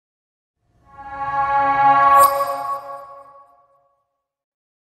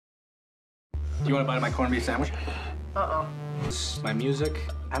want a bite of my corned beef sandwich? Uh-oh. My music?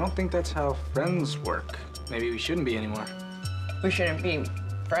 I don't think that's how friends work. Maybe we shouldn't be anymore. We shouldn't be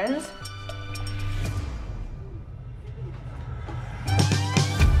friends?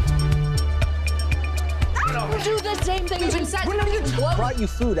 Do the same thing you've been said. I brought you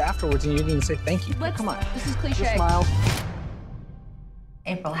food afterwards and you didn't even say thank you. Come on. This is cliche. Just smile.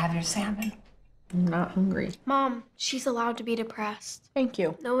 April, have your salmon. I'm not hungry. Mom, she's allowed to be depressed. Thank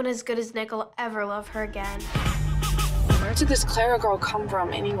you. No one as good as Nick will ever love her again. Where did this Clara girl come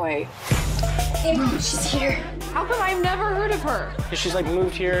from anyway? Hey, Mom, she's here. How come I've never heard of her? She's like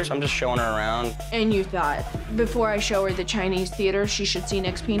moved here, so I'm just showing her around. And you thought, before I show her the Chinese theater, she should see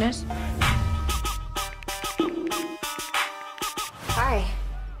Nick's penis? Hi.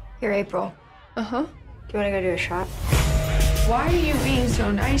 You're April. Uh-huh. Do you want to go do a shot? Why are you being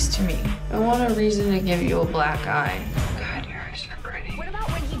so nice to me? I want a reason to give you a black eye. God, your eyes are pretty. What about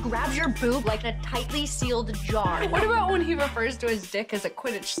when he grabs your boob like in a tightly sealed jar? What about when he refers to his dick as a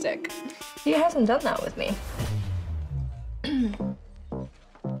Quidditch stick? He hasn't done that with me.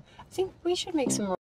 I think we should make some